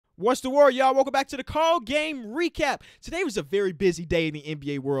What's the word, y'all? Welcome back to the Call Game Recap. Today was a very busy day in the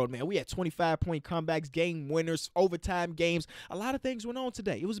NBA world, man. We had 25-point comebacks, game winners, overtime games. A lot of things went on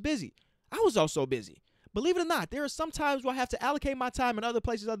today. It was busy. I was also busy. Believe it or not, there are some times where I have to allocate my time in other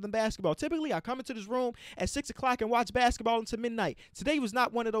places other than basketball. Typically, I come into this room at 6 o'clock and watch basketball until midnight. Today was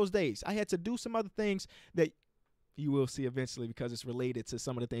not one of those days. I had to do some other things that you will see eventually because it's related to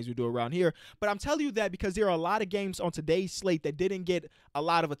some of the things we do around here. But I'm telling you that because there are a lot of games on today's slate that didn't get a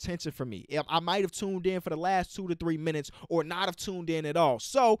lot of attention from me. I might have tuned in for the last 2 to 3 minutes or not have tuned in at all.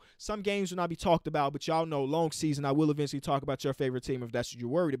 So some games will not be talked about, but y'all know long season, I will eventually talk about your favorite team if that's what you're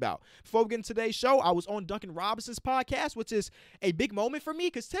worried about. Before we get into today's show, I was on Duncan Robinson's podcast, which is a big moment for me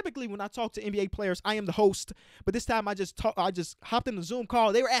because typically when I talk to NBA players, I am the host. But this time I just hopped in the Zoom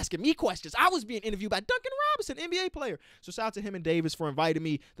call. They were asking me questions. I was being interviewed by Duncan Robinson, NBA player. So shout out to him and Davis for inviting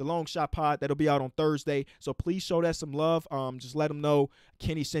me. The Long Shot Pod, that'll be out on Thursday. So please show that some love. Just let them know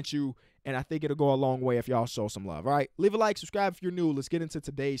Kenny sent you, and I think it'll go a long way if y'all show some love. All right, leave a like, subscribe if you're new. Let's get into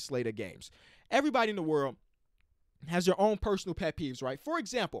today's slate of games. Everybody in the world has their own personal pet peeves, right? For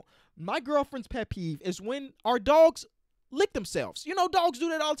example, my girlfriend's pet peeve is when our dogs lick themselves. You know, dogs do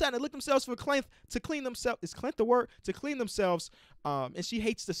that all the time. They lick themselves to clean themselves. Is cleanth the word? To clean themselves. And she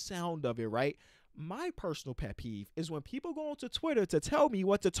hates the sound of it, right? My personal pet peeve is when people go onto Twitter to tell me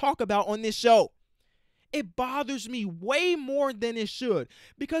what to talk about on this show. It bothers me way more than it should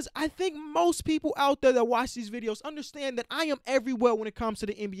because I think most people out there that watch these videos understand that I am everywhere when it comes to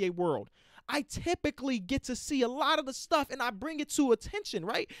the NBA world. I typically get to see a lot of the stuff and I bring it to attention,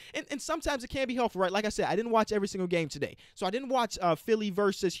 right? And sometimes it can be helpful, right? Like I said, I didn't watch every single game today. So I didn't watch Philly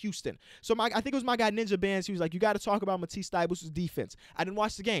versus Houston. So I think it was my guy Ninja Bands. He was like, you got to talk about Matisse Thybulle's defense. I didn't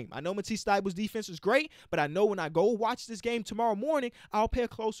watch the game. I know Matisse Thybulle's defense is great, but I know when I go watch this game tomorrow morning, I'll pay a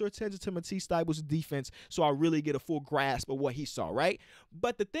closer attention to Matisse Thybulle's defense so I really get a full grasp of what he saw, right?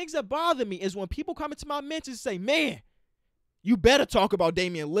 But the things that bother me is when people come into my mentions and say, man, you better talk about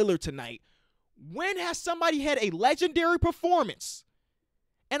Damian Lillard tonight. When has somebody had a legendary performance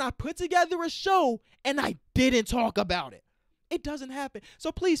and I put together a show and I didn't talk about it? It doesn't happen.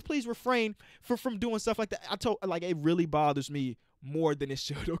 So please refrain from doing stuff like that. It really bothers me more than it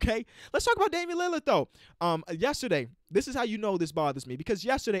should, okay? Let's talk about Damian Lillard, though. Yesterday, this is how you know this bothers me. Because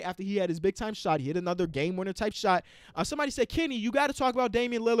yesterday, after he had his big-time shot, he hit another game-winner type shot. Somebody said, Kenny, you got to talk about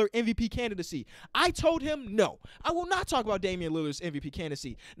Damian Lillard MVP candidacy. I told him no. I will not talk about Damian Lillard's MVP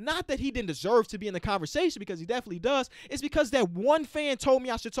candidacy. Not that he didn't deserve to be in the conversation, because he definitely does. It's because that one fan told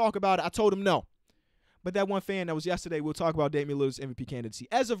me I should talk about it. I told him no. But that one fan that was yesterday, we'll talk about Damian Lillard's MVP candidacy.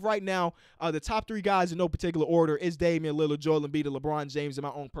 As of right now, the top 3 guys in no particular order is Damian Lillard, Joel Embiid, and LeBron James in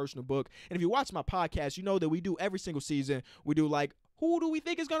my own personal book. And if you watch my podcast, you know that we do every single season. We do like, who do we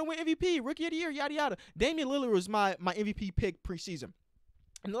think is going to win MVP? Rookie of the year, yada, yada. Damian Lillard was my MVP pick preseason.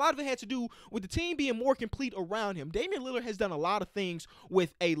 And a lot of it had to do with the team being more complete around him. Damian Lillard has done a lot of things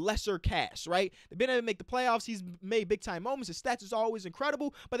with a lesser cast, right? They've been able to make the playoffs. He's made big-time moments. His stats is always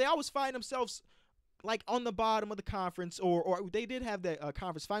incredible, but they always find themselves like on the bottom of the conference, or they did have that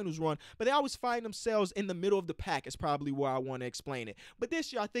conference finals run, but they always find themselves in the middle of the pack is probably where I want to explain it. But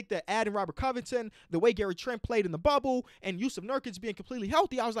this year, I think that adding Robert Covington, the way Gary Trent played in the bubble, and Yusuf Nurkic being completely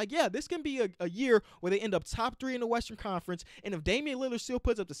healthy, I was like, yeah, this can be a year where they end up top 3 in the Western Conference, and if Damian Lillard still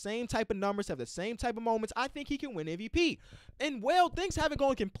puts up the same type of numbers, have the same type of moments, I think he can win MVP. And, well, things haven't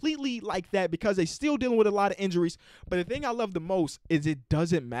gone completely like that because they're still dealing with a lot of injuries, but the thing I love the most is it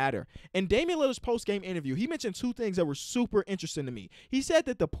doesn't matter. And Damian Lillard's post-game interview, he mentioned 2 things that were super interesting to me. He said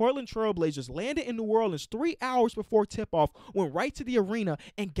that the Portland Trail Blazers landed in New Orleans 3 hours before tip-off, went right to the arena,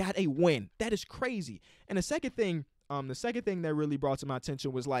 and got a win. That is crazy. And the second thing that really brought to my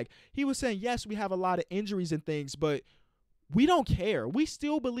attention was like, he was saying, yes, we have a lot of injuries and things, but we don't care. We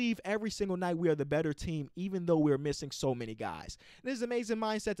still believe every single night we are the better team, even though we're missing so many guys. And this is an amazing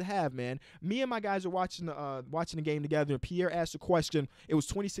mindset to have, man. Me and my guys are watching the game together, and Pierre asked a question. It was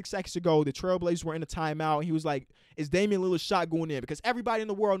 26 seconds ago. The Trailblazers were in a timeout, and he was like, is Damian Lillard's shot going in? Because everybody in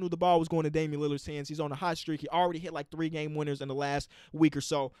the world knew the ball was going to Damian Lillard's hands. He's on a hot streak. He already hit like 3 game winners in the last week or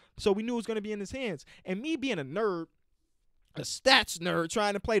so. So we knew it was going to be in his hands. And me being a nerd, a stats nerd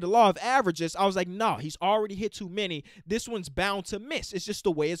trying to play the law of averages, I was like, no, he's already hit too many. This one's bound to miss. It's just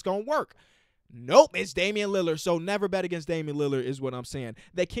the way it's going to work. Nope, it's Damian Lillard, so never bet against Damian Lillard is what I'm saying.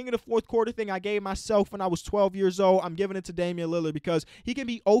 That king of the fourth quarter thing I gave myself when I was 12 years old, I'm giving it to Damian Lillard because he can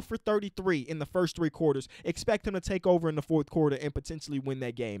be 0 for 33 in the first 3 quarters. Expect him to take over in the fourth quarter and potentially win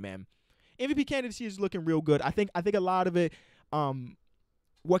that game, man. MVP candidacy is looking real good. I think a lot of it,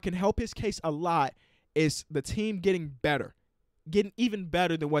 what can help his case a lot is the team getting better. getting even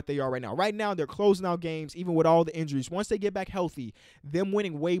better than what they are right now. Right now, they're closing out games, even with all the injuries. Once they get back healthy, them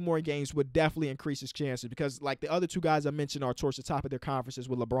winning way more games would definitely increase his chances because, like the other two guys I mentioned, are towards the top of their conferences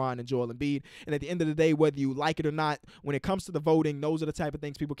with LeBron and Joel Embiid. And at the end of the day, whether you like it or not, when it comes to the voting, those are the type of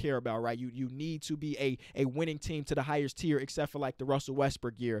things people care about, right? You need to be a winning team to the highest tier, except for like the Russell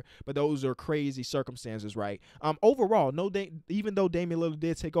Westbrook year. But those are crazy circumstances, right? Overall, even though Damian Lillard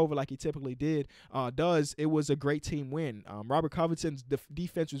did take over like he typically it was a great team win. Robert Covington's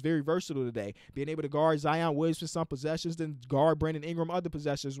defense was very versatile today. Being able to guard Zion Williams for some possessions, then guard Brandon Ingram other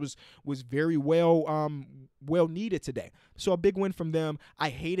possessions was very well needed today. So a big win from them. I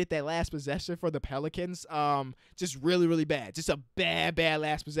hated that last possession for the Pelicans. Just really, really bad. Just a bad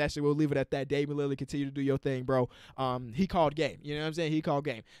last possession. We'll leave it at that. Damian Lillard, continue to do your thing, bro. He called game. You know what I'm saying? He called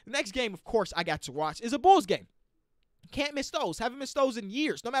game. The next game, of course, I got to watch is a Bulls game. Can't miss those. Haven't missed those in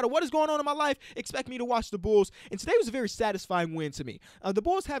years. No matter what is going on in my life, expect me to watch the Bulls. And today was a very satisfying win to me. The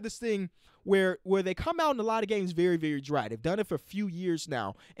Bulls have this thing where they come out in a lot of games very, very dry. They've done it for a few years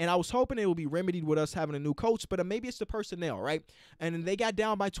now. And I was hoping it would be remedied with us having a new coach, but maybe it's the personnel, right? And then they got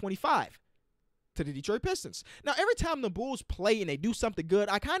down by 25 to the Detroit Pistons. Now, every time the Bulls play and they do something good,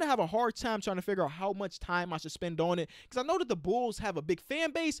 I kind of have a hard time trying to figure out how much time I should spend on it because I know that the Bulls have a big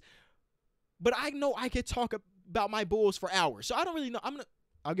fan base, but I know I could talk about my Bulls for hours. So I don't really know.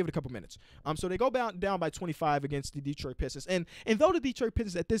 I'll give it a couple minutes. So they go down by 25 against the Detroit Pistons. And though the Detroit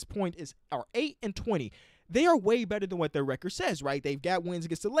Pistons at this point are 8-20, they are way better than what their record says, right? They've got wins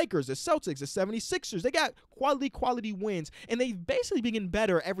against the Lakers, the Celtics, the 76ers. They got quality wins. And they've basically been getting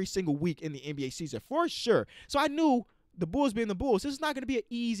better every single week in the NBA season, for sure. So I knew the Bulls being the Bulls, this is not going to be an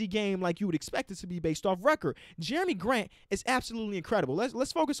easy game like you would expect it to be based off record. Jeremy Grant is absolutely incredible.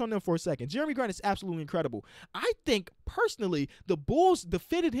 Let's focus on them for a second. Jeremy Grant is absolutely incredible. I think, personally, the Bulls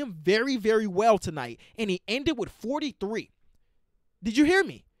defended him very, very well tonight, and he ended with 43. Did you hear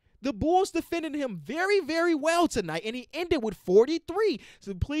me? The Bulls defended him very, very well tonight, and he ended with 43.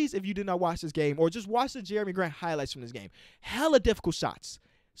 So please, if you did not watch this game, or just watch the Jeremy Grant highlights from this game, hella difficult shots.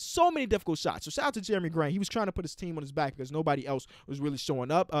 So many difficult shots. So shout out to Jeremy Grant. He was trying to put his team on his back because nobody else was really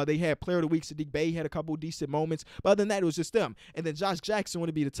showing up. They had Player of the Week. Sadiq Bey had a couple decent moments. But other than that, it was just them. And then Josh Jackson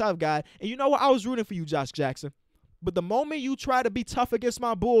wanted to be the tough guy. And you know what? I was rooting for you, Josh Jackson. But the moment you try to be tough against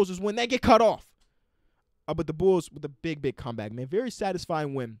my Bulls is when they get cut off. But the Bulls with a big comeback, man. Very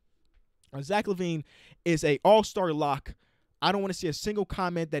satisfying win. Zach LaVine is an all-star lock. I don't want to see a single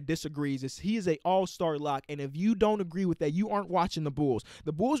comment that disagrees. He is an all-star lock, and if you don't agree with that, you aren't watching the Bulls.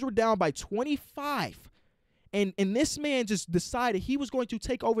 The Bulls were down by 25, and this man just decided he was going to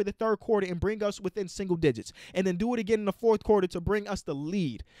take over the third quarter and bring us within single digits, and then do it again in the fourth quarter to bring us the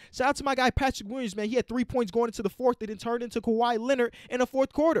lead. Shout out to my guy Patrick Williams, man. He had 3 points going into the fourth that then turned into Kawhi Leonard in the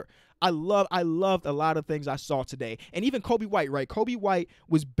fourth quarter. I loved a lot of things I saw today. And even Kobe White, right? Kobe White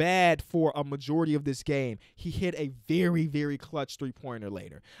was bad for a majority of this game. He hit a very, very clutch three-pointer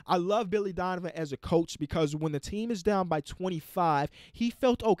later. I love Billy Donovan as a coach because when the team is down by 25, he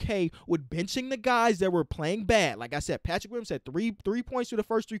felt okay with benching the guys that were playing bad. Like I said, Patrick Williams had three points through the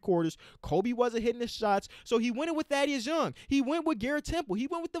first three quarters. Kobe wasn't hitting his shots, so he went with Thaddeus Young. He went with Garrett Temple. He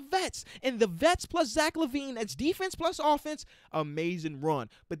went with the vets. And the vets plus Zach LaVine, that's defense plus offense, amazing run.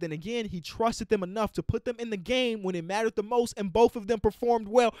 But then again, he trusted them enough to put them in the game when it mattered the most, and both of them performed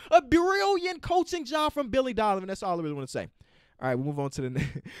well. A brilliant coaching job from Billy Donovan. That's all I really want to say. All right, we'll move on to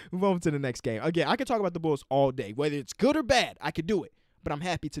the next game. Again, I could talk about the Bulls all day. Whether it's good or bad, I could do it. But I'm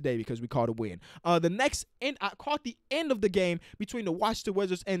happy today because we caught a win. I caught the end of the game between the Washington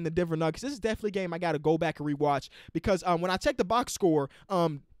Wizards and the Denver Nuggets. This is definitely a game I got to go back and rewatch because when I checked the box score,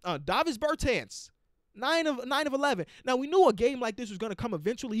 Davis Bertans, 9 of 11. Now, we knew a game like this was going to come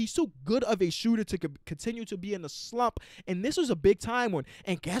eventually. He's too good of a shooter to continue to be in the slump, and this was a big-time one.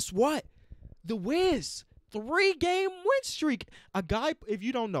 And guess what? The Wiz, 3-game win streak. A guy, if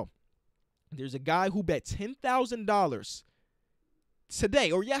you don't know, there's a guy who bet $10,000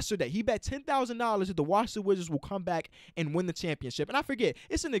 today or yesterday. He bet $10,000 that the Washington Wizards will come back and win the championship. And I forget,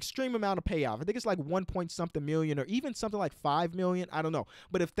 it's an extreme amount of payoff. I think it's like 1-point-something million or even something like $5 million. I don't know.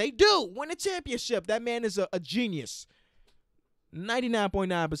 But if they do win the championship, that man is a genius.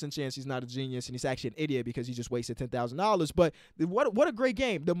 99.9% chance he's not a genius and he's actually an idiot because he just wasted $10,000. But what a great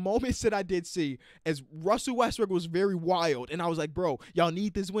game. The moments that I did see as Russell Westbrook was very wild, and I was like, bro, y'all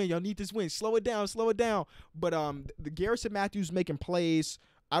need this win. Y'all need this win. Slow it down. But the Garrison Matthews making plays,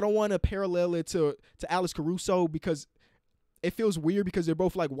 I don't want to parallel it to Alex Caruso because it feels weird because they're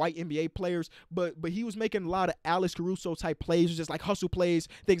both like white NBA players, but he was making a lot of Alex Caruso type plays, just like hustle plays,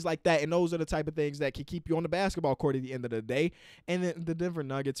 things like that. And those are the type of things that can keep you on the basketball court at the end of the day. And then the Denver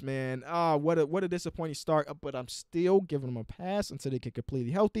Nuggets, man, what a disappointing start. But I'm still giving them a pass until they get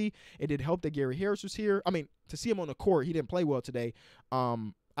completely healthy. It did help that Gary Harris was here. I mean, to see him on the court, he didn't play well today.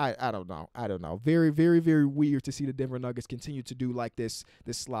 I don't know. Very, very, very weird to see the Denver Nuggets continue to do like this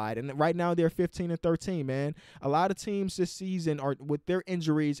slide. And right now they're 15-13, man. A lot of teams this season are, with their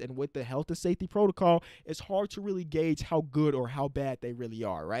injuries and with the health and safety protocol, it's hard to really gauge how good or how bad they really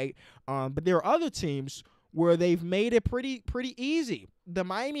are, right? But there are other teams where they've made it pretty easy. The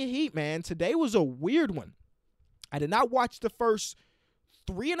Miami Heat, man, today was a weird one. I did not watch the first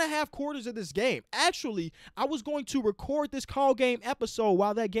 3.5 quarters of this game. Actually, I was going to record this call game episode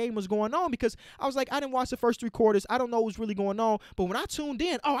while that game was going on because I was like, I didn't watch the first 3 quarters. I don't know what was really going on. But when I tuned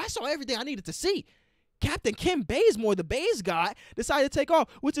in, I saw everything I needed to see. Captain Kim Bazemore, the Baze guy, decided to take off,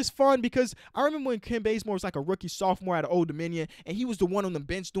 which is fun because I remember when Kim Bazemore was like a rookie sophomore at Old Dominion, and he was the one on the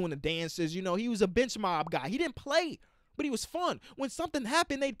bench doing the dances. You know, he was a bench mob guy. He didn't play, but he was fun. When something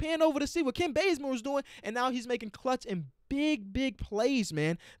happened, they'd pan over to see what Kim Bazemore was doing, and now he's making clutch and big plays,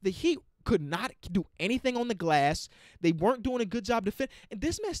 man. The Heat could not do anything on the glass. They weren't doing a good job defending. And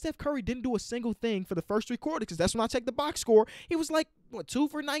this man, Steph Curry, didn't do a single thing for the first 3 quarters because that's when I checked the box score. He was like, 2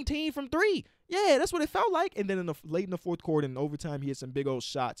 for 19 from 3. Yeah, that's what it felt like. And then late in the fourth quarter in overtime, he had some big old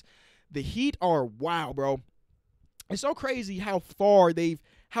shots. The Heat are wow, bro. It's so crazy how far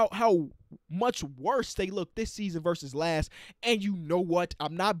how much worse they look this season versus last. And you know what?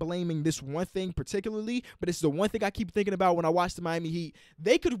 I'm not blaming this one thing particularly, but it's the one thing I keep thinking about when I watch the Miami Heat.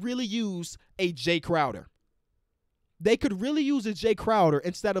 They could really use a Jay Crowder. They could really use a Jay Crowder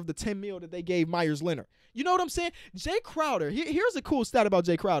instead of the $10 million that they gave Myers Leonard. You know what I'm saying? Jay Crowder, here's a cool stat about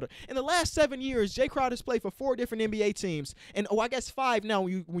Jay Crowder. In the last 7 years, Jay Crowder's played for 4 different NBA teams. And, I guess 5 now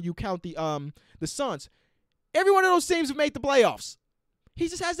when you count the Suns. Every one of those teams have made the playoffs. He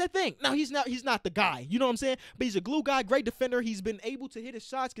just has that thing. Now, he's not the guy. You know what I'm saying? But he's a glue guy, great defender. He's been able to hit his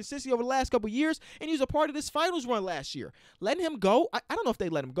shots consistently over the last couple of years, and he was a part of this finals run last year. Letting him go, I don't know if they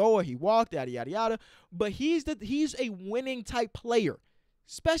let him go or he walked, yada, yada, yada, but he's a winning type player,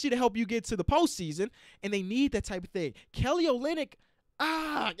 especially to help you get to the postseason, and they need that type of thing. Kelly Olynyk,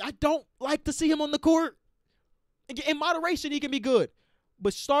 I don't like to see him on the court. In moderation, he can be good.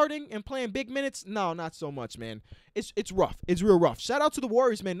 But starting and playing big minutes, no, not so much, man. It's rough. It's real rough. Shout out to the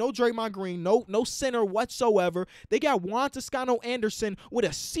Warriors, man. No Draymond Green, no center whatsoever. They got Juan Toscano Anderson with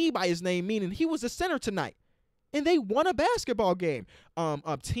a C by his name, meaning he was a center tonight. And they won a basketball game.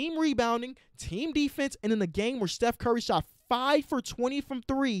 Team rebounding, team defense, and in a game where Steph Curry shot 5 for 20 from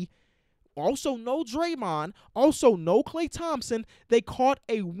 3. Also no Draymond. Also no Klay Thompson. They caught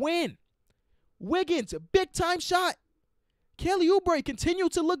a win. Wiggins, a big-time shot. Kelly Oubre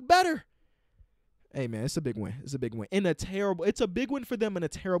continued to look better. Hey, man, it's a big win. It's a big win. It's a big win for them and a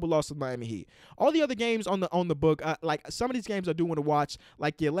terrible loss to Miami Heat. All the other games on the book, like some of these games I do want to watch,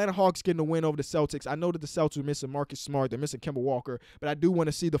 like the Atlanta Hawks getting a win over the Celtics. I know that the Celtics are missing Marcus Smart. They're missing Kemba Walker, but I do want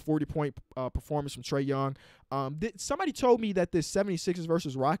to see the 40-point performance from Trae Young. Somebody told me that this 76ers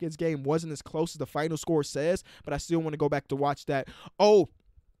versus Rockets game wasn't as close as the final score says, but I still want to go back to watch that.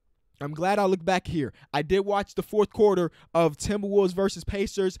 I'm glad I looked back here. I did watch the fourth quarter of Timberwolves versus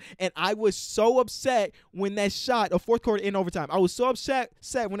Pacers, and I was so upset when that shot, fourth quarter in overtime. I was so upset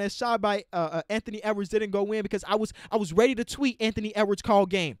when that shot by Anthony Edwards didn't go in because I was ready to tweet Anthony Edwards call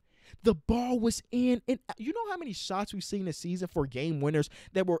game. The ball was in. And you know how many shots we've seen this season for game winners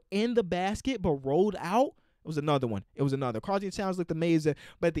that were in the basket but rolled out? It was another one. Karl-Anthony Towns looked amazing,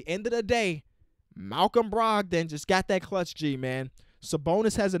 but at the end of the day, Malcolm Brogdon just got that clutch G, man.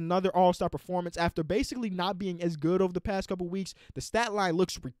 Sabonis has another all-star performance after basically not being as good over the past couple weeks. The stat line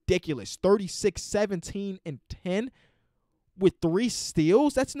looks ridiculous. 36, 17, and 10 with 3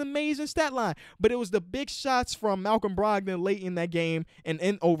 steals. That's an amazing stat line. But it was the big shots from Malcolm Brogdon late in that game and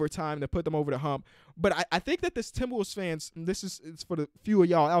in overtime that put them over the hump. But I think that this Timberwolves fans, it's for the few of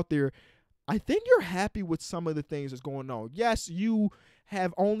y'all out there, I think you're happy with some of the things that's going on. Yes, you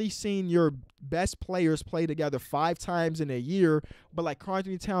have only seen your best players play together 5 times in a year, but like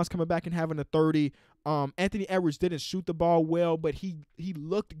Karl-Anthony Towns coming back and having a 30. Anthony Edwards didn't shoot the ball well, but he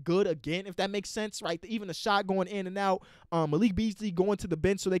looked good again, if that makes sense, right? Even the shot going in and out. Malik Beasley going to the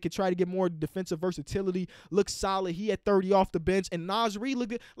bench so they could try to get more defensive versatility. Looked solid. He had 30 off the bench. And Naz Reid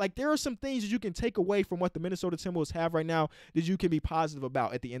looked good. Like, there are some things that you can take away from what the Minnesota Timberwolves have right now that you can be positive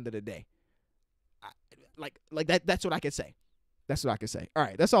about at the end of the day. That's what I can say. All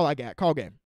right, that's all I got. Call game.